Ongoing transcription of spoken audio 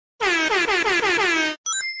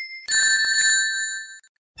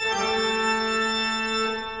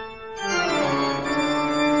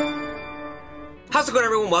How's it going,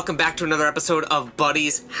 everyone? Welcome back to another episode of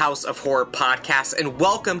Buddy's House of Horror podcast, and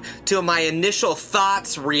welcome to my initial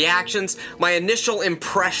thoughts, reactions, my initial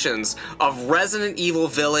impressions of Resident Evil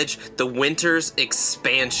Village, the Winter's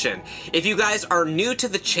expansion. If you guys are new to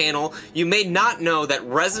the channel, you may not know that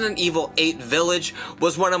Resident Evil 8 Village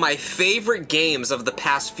was one of my favorite games of the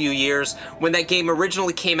past few years. When that game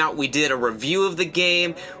originally came out, we did a review of the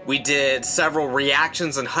game, we did several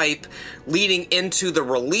reactions and hype leading into the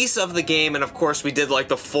release of the game, and of course we did like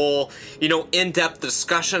the full, in-depth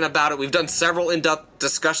discussion about it. We've done several in-depth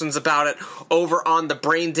discussions about it over on the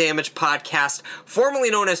Brain Damage podcast, formerly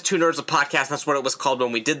known as Two Nerds, a Podcast. That's what it was called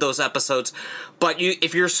when we did those episodes. But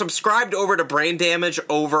if you're subscribed over to Brain Damage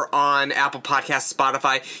over on Apple Podcasts,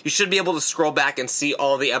 Spotify, you should be able to scroll back and see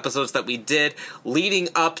all the episodes that we did leading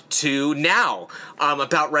up to now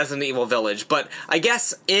about Resident Evil Village. But I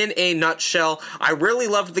guess in a nutshell, I really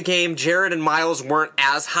loved the game. Jared and Miles weren't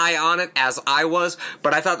as high on it as I was,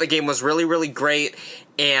 but I thought the game was really, really great.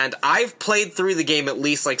 And I've played through the game at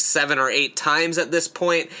least like 7 or 8 times at this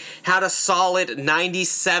point. Had a solid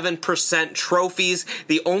 97% trophies.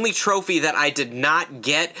 The only trophy that I did not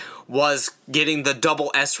get was getting the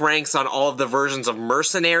double S ranks on all of the versions of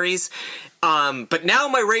Mercenaries. But now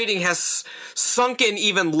my rating has sunken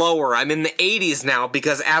even lower. I'm in the 80s now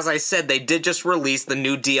because, as I said, they did just release the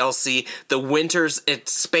new DLC, the Winter's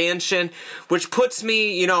expansion, which puts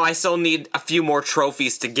me, I still need a few more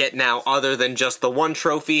trophies to get now other than just the one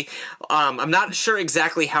trophy. I'm not sure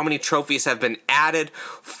exactly how many trophies have been added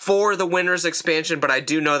for the Winter's expansion, but I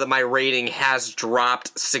do know that my rating has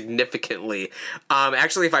dropped significantly.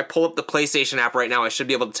 Actually, if I pull up the PlayStation app right now, I should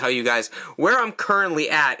be able to tell you guys where I'm currently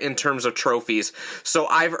at in terms of trophies. So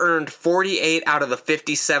I've earned 48 out of the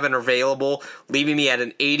 57 available, leaving me at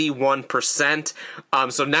an 81%.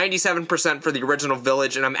 So 97% for the original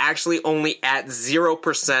Village, and I'm actually only at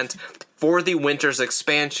 0% for the Winter's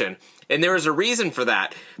expansion. And there is a reason for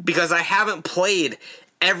that, because I haven't played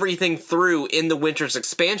everything through in the Winter's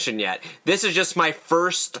expansion yet. This is just my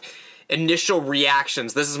first initial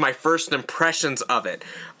reactions. This is my first impressions of it.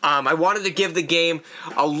 I wanted to give the game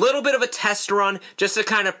a little bit of a test run just to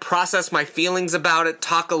kind of process my feelings about it,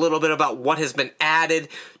 talk a little bit about what has been added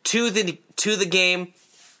to the game,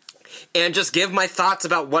 and just give my thoughts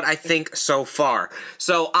about what I think so far.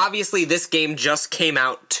 So obviously this game just came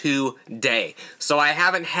out today, so I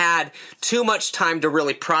haven't had too much time to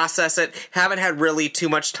really process it, haven't had really too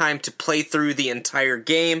much time to play through the entire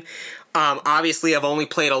game. Obviously, I've only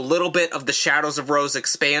played a little bit of the Shadows of Rose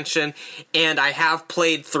expansion, and I have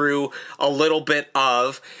played through a little bit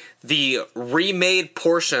of the remade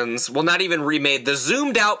portions, well, not even remade, the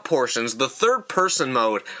zoomed out portions, the third-person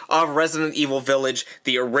mode of Resident Evil Village,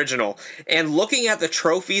 the original. And looking at the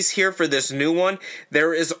trophies here for this new one,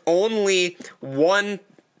 there is only one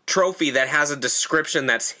trophy that has a description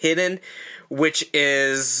that's hidden, which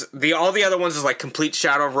is, all the other ones is like complete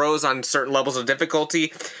Shadow of Rose on certain levels of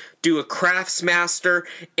difficulty, do a Craftsmaster,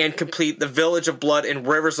 and complete the Village of Blood and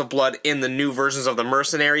Rivers of Blood in the new versions of the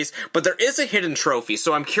Mercenaries. But there is a hidden trophy,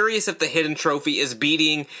 so I'm curious if the hidden trophy is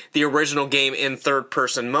beating the original game in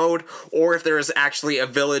third-person mode, or if there is actually a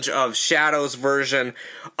Village of Shadows version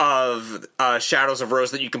of Shadows of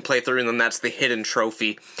Rose that you can play through, and then that's the hidden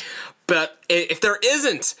trophy. But if there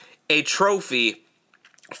isn't a trophy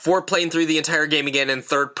for playing through the entire game again in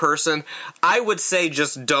third person, I would say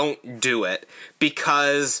just don't do it,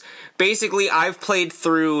 because basically I've played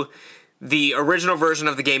through the original version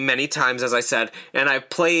of the game many times, as I said, and I've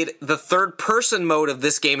played the third person mode of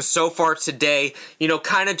this game so far today,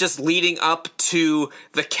 kind of just leading up to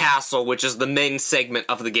the castle, which is the main segment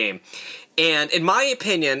of the game. And in my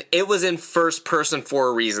opinion, it was in first person for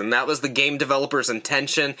a reason. That was the game developer's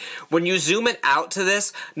intention. When you zoom it out to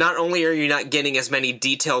this, not only are you not getting as many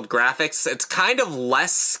detailed graphics, it's kind of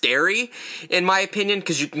less scary, in my opinion,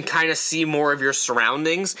 because you can kind of see more of your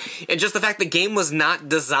surroundings. And just the fact the game was not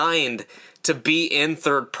designed to be in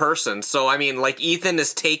third person. So, I mean, like, Ethan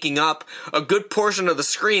is taking up a good portion of the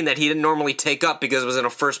screen that he didn't normally take up because it was in a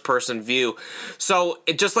first person view. So,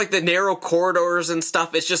 it just like the narrow corridors and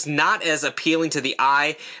stuff, it's just not as appealing to the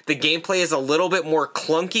eye. The gameplay is a little bit more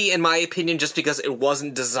clunky, in my opinion, just because it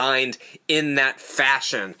wasn't designed in that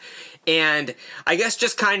fashion. And I guess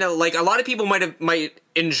just kind of like a lot of people might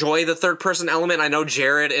enjoy the third-person element. I know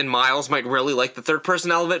Jared and Miles might really like the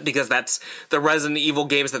third-person element because that's the Resident Evil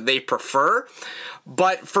games that they prefer.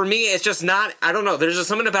 But for me, it's just not, I don't know, there's just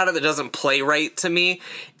something about it that doesn't play right to me.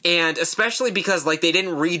 And especially because, like, they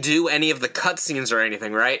didn't redo any of the cutscenes or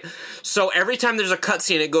anything, right? So every time there's a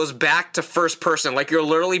cutscene, it goes back to first person. Like, you'll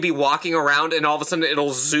literally be walking around and all of a sudden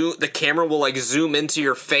it'll zoom, the camera will, like, zoom into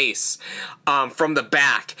your face from the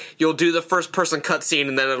back. You'll do the first person cutscene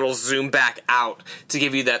and then it'll zoom back out to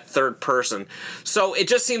give you that third person. So it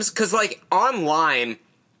just seems, because, like, online,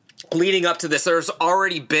 leading up to this, there's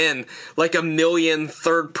already been like 1 million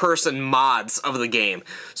third-person mods of the game.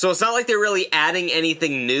 So it's not like they're really adding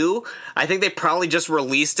anything new. I think they probably just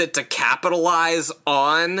released it to capitalize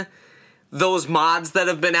on those mods that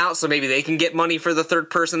have been out, so maybe they can get money for the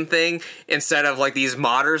third-person thing instead of like these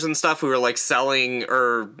modders and stuff who are like selling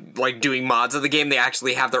or like doing mods of the game. They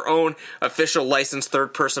actually have their own official licensed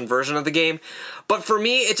third-person version of the game. But for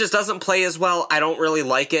me, it just doesn't play as well. I don't really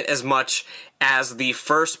like it as much as the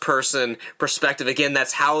first-person perspective. Again,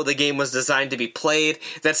 that's how the game was designed to be played.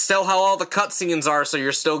 That's still how all the cutscenes are, so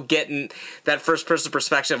you're still getting that first-person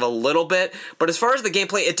perspective a little bit. But as far as the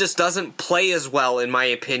gameplay, it just doesn't play as well, in my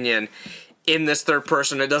opinion, in this third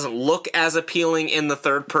person. It doesn't look as appealing in the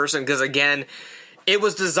third person, because again, it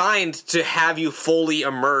was designed to have you fully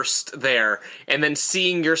immersed there, and then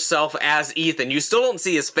seeing yourself as Ethan. You still don't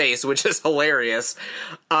see his face, which is hilarious.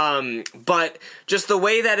 But just the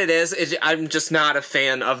way that it is, I'm just not a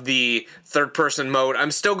fan of the third-person mode.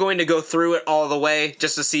 I'm still going to go through it all the way,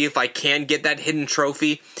 just to see if I can get that hidden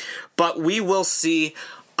trophy. But we will see.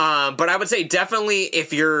 But I would say definitely,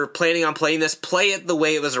 if you're planning on playing this, play it the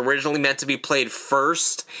way it was originally meant to be played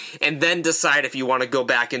first, and then decide if you want to go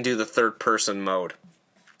back and do the third-person mode.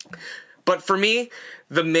 But for me,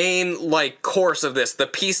 the main, like, course of this, the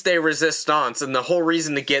piece de resistance, and the whole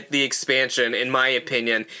reason to get the expansion, in my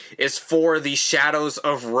opinion, is for the Shadows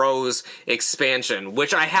of Rose expansion,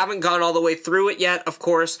 which I haven't gone all the way through it yet, of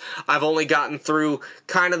course. I've only gotten through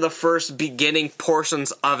kind of the first beginning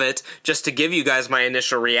portions of it, just to give you guys my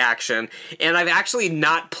initial reaction, and I've actually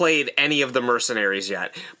not played any of the Mercenaries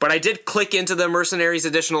yet. But I did click into the Mercenaries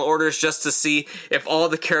additional orders just to see if all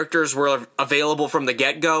the characters were available from the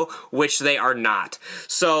get-go, which they are not.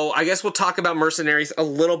 So I guess we'll talk about Mercenaries a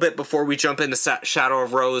little bit before we jump into Shadow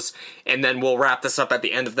of Rose, and then we'll wrap this up at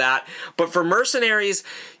the end of that. But for Mercenaries,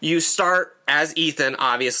 you start as Ethan,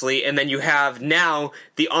 obviously, and then you have now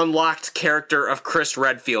the unlocked character of Chris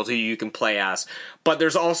Redfield, who you can play as. But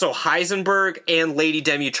there's also Heisenberg and Lady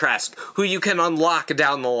Dimitrescu, who you can unlock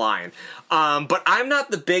down the line. But I'm not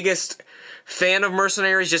the biggest fan of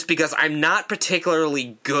Mercenaries just because I'm not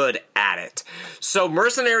particularly good at it. So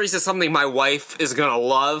Mercenaries is something my wife is gonna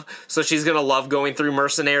love, so she's gonna love going through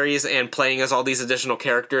Mercenaries and playing as all these additional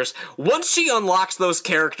characters. Once she unlocks those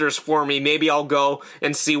characters for me, maybe I'll go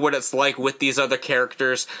and see what it's like with these other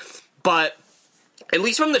characters. But at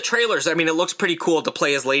least from the trailers, I mean, it looks pretty cool to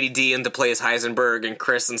play as Lady D and to play as Heisenberg and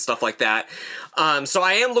Chris and stuff like that. So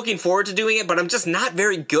I am looking forward to doing it, but I'm just not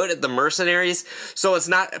very good at the Mercenaries, so it's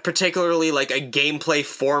not particularly like a gameplay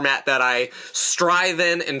format that I strive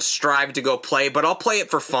in and strive to go play, but I'll play it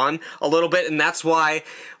for fun a little bit, and that's why,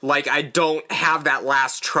 like, I don't have that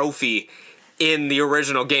last trophy in the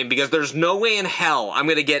original game, because there's no way in hell I'm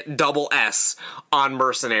gonna get double S on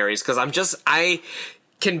Mercenaries, because I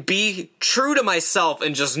can be true to myself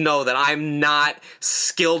and just know that I'm not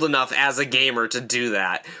skilled enough as a gamer to do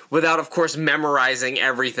that without, of course, memorizing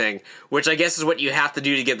everything, which I guess is what you have to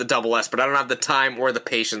do to get the double S, but I don't have the time or the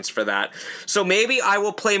patience for that. So maybe I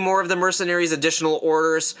will play more of the Mercenaries additional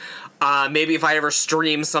orders. Maybe if I ever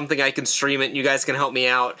stream something, I can stream it and you guys can help me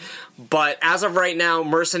out. But as of right now,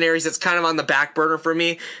 Mercenaries, it's kind of on the back burner for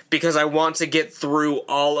me because I want to get through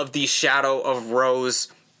all of the Shadow of Rose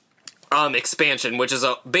expansion, which is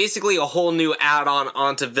basically a whole new add-on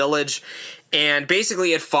onto Village, and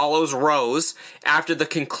basically it follows Rose after the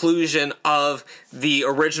conclusion of the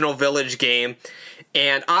original Village game,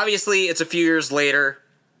 and obviously it's a few years later.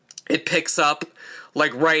 It picks up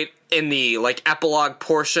like right in the like epilogue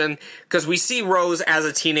portion, because we see Rose as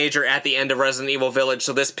a teenager at the end of Resident Evil Village,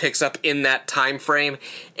 so this picks up in that time frame,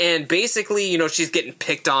 and basically, you know, she's getting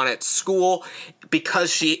picked on at school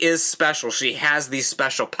because she is special. She has these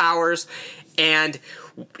special powers, and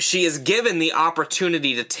she is given the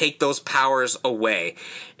opportunity to take those powers away.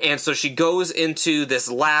 And so she goes into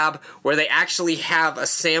this lab where they actually have a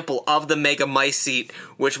sample of the Megamycete,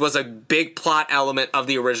 which was a big plot element of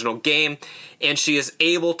the original game, and she is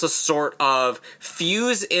able to sort of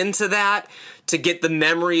fuse into that to get the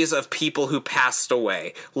memories of people who passed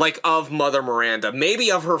away, like of Mother Miranda,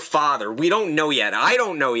 maybe of her father. We don't know yet. I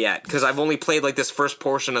don't know yet, because I've only played like this first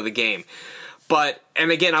portion of the game. But,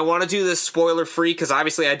 and again, I want to do this spoiler-free, because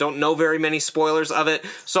obviously I don't know very many spoilers of it,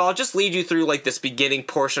 so I'll just lead you through like this beginning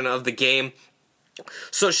portion of the game.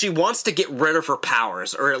 So she wants to get rid of her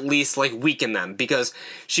powers, or at least like weaken them, because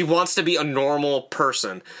she wants to be a normal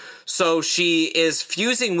person. So she is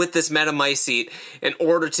fusing with this Metamycete in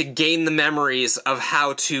order to gain the memories of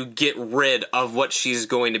how to get rid of what she's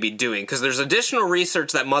going to be doing. Because there's additional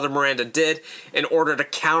research that Mother Miranda did in order to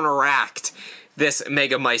counteract this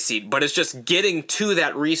Megamycete, but it's just getting to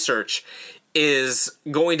that research is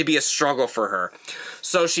going to be a struggle for her.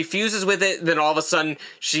 So she fuses with it, then all of a sudden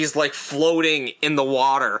she's like floating in the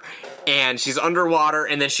water, and she's underwater,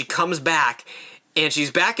 and then she comes back, and she's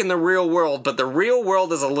back in the real world, but the real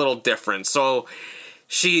world is a little different. So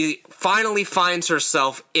she finally finds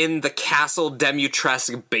herself in the Castle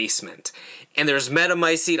Demutresque basement. And there's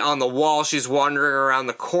Metamycete on the wall. She's wandering around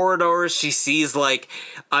the corridors. She sees like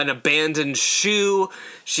an abandoned shoe.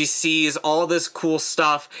 She sees all this cool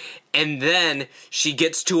stuff. And then she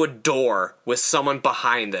gets to a door with someone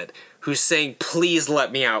behind it who's saying, "Please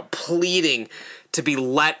let me out," pleading to be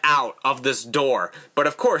let out of this door. But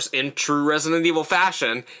of course, in true Resident Evil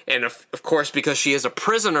fashion, and of course because she is a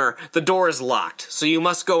prisoner, the door is locked. So you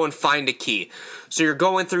must go and find a key. So you're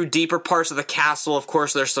going through deeper parts of the castle. Of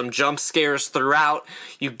course, there's some jump scares throughout.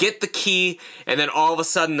 You get the key, and then all of a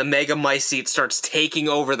sudden the Megamycete starts taking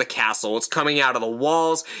over the castle. It's coming out of the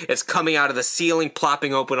walls. It's coming out of the ceiling,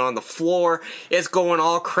 plopping open on the floor. It's going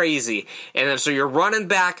all crazy. And then so you're running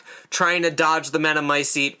back, trying to dodge the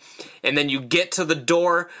Metamycete, and then you get to the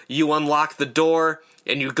door, you unlock the door,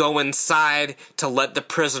 and you go inside to let the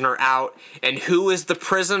prisoner out. And who is the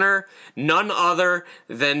prisoner? None other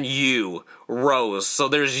than you, Rose. So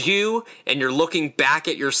there's you, and you're looking back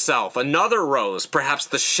at yourself. Another Rose, perhaps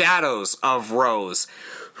the shadows of Rose,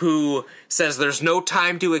 who says there's no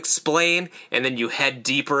time to explain, and then you head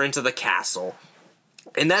deeper into the castle.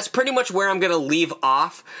 And that's pretty much where I'm going to leave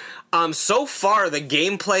off. So far, the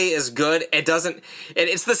gameplay is good.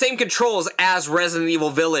 It's the same controls as Resident Evil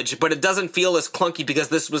Village, but it doesn't feel as clunky because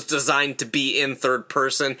this was designed to be in third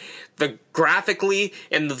person. Graphically,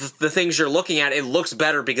 and the things you're looking at, it looks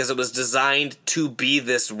better because it was designed to be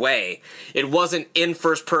this way. It wasn't in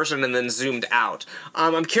first person and then zoomed out.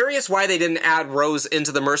 I'm curious why they didn't add Rose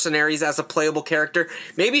into the Mercenaries as a playable character.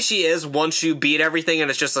 Maybe she is once you beat everything and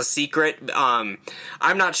it's just a secret. I'm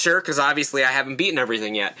not sure because obviously I haven't beaten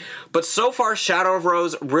everything yet. But so far, Shadow of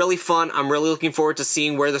Rose, really fun. I'm really looking forward to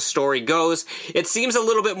seeing where the story goes. It seems a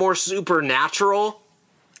little bit more supernatural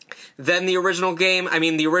than the original game. I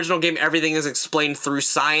mean, the original game, everything is explained through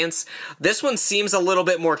science. This one seems a little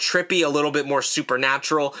bit more trippy, a little bit more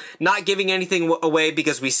supernatural. Not giving anything away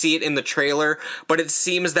because we see it in the trailer, but it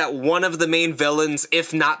seems that one of the main villains,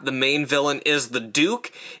 if not the main villain, is the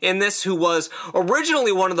Duke in this, who was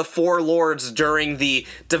originally one of the four lords during the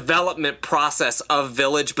development process of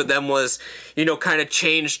Village, but then was, kind of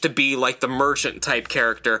changed to be like the merchant type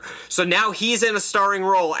character. So now he's in a starring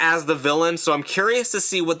role as the villain, so I'm curious to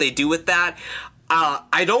see what they do with that.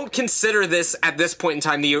 I don't consider this, at this point in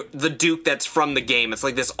time, the Duke that's from the game. It's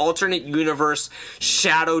like this alternate universe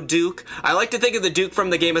Shadow Duke. I like to think of the Duke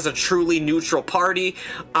from the game as a truly neutral party,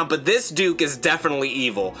 but this Duke is definitely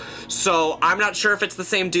evil. So I'm not sure if it's the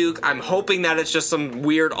same Duke. I'm hoping that it's just some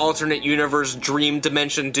weird alternate universe dream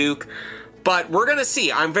dimension Duke. But we're going to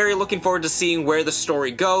see. I'm very looking forward to seeing where the story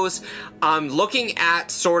goes. Looking at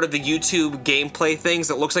sort of the YouTube gameplay things,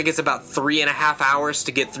 it looks like it's about 3.5 hours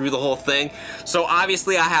to get through the whole thing. So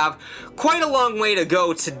obviously I have quite a long way to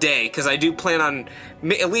go today, because I do plan on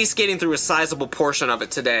at least getting through a sizable portion of it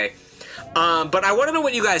today. But I want to know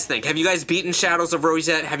what you guys think. Have you guys beaten Shadows of Rose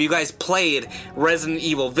yet? Have you guys played Resident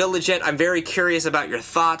Evil Village yet? I'm very curious about your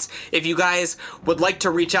thoughts. If you guys would like to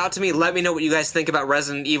reach out to me, let me know what you guys think about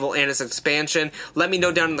Resident Evil and its expansion. Let me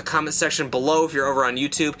know down in the comment section below if you're over on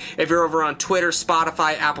YouTube. If you're over on Twitter,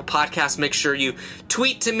 Spotify, Apple Podcasts, make sure you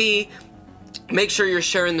tweet to me. Make sure you're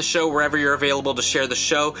sharing the show wherever you're available to share the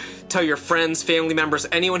show. Tell your friends, family members,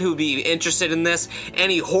 anyone who would be interested in this.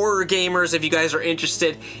 Any horror gamers, if you guys are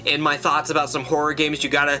interested in my thoughts about some horror games, you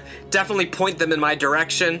gotta definitely point them in my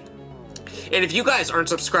direction. And if you guys aren't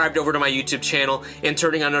subscribed over to my YouTube channel and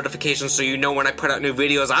turning on notifications so you know when I put out new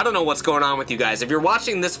videos, I don't know what's going on with you guys. If you're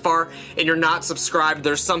watching this far and you're not subscribed,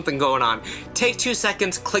 there's something going on. Take 2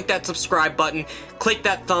 seconds, click that subscribe button, click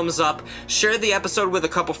that thumbs up, share the episode with a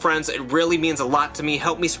couple friends. It really means a lot to me.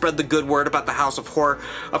 Help me spread the good word about the House of Horror.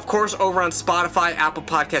 Of course, over on Spotify, Apple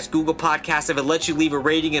Podcasts, Google Podcasts, if it lets you leave a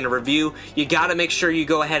rating and a review, you gotta make sure you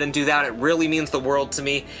go ahead and do that. It really means the world to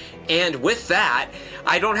me. And with that,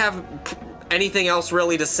 I don't have anything else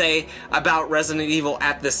really to say about Resident Evil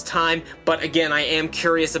at this time, but again, I am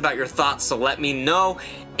curious about your thoughts, so let me know.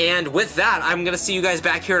 And with that, I'm gonna see you guys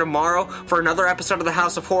back here tomorrow for another episode of the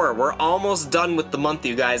House of Horror. We're almost done with the month,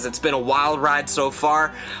 you guys. It's been a wild ride so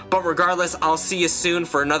far, but regardless, I'll see you soon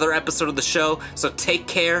for another episode of the show, so take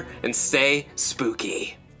care and stay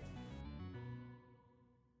spooky.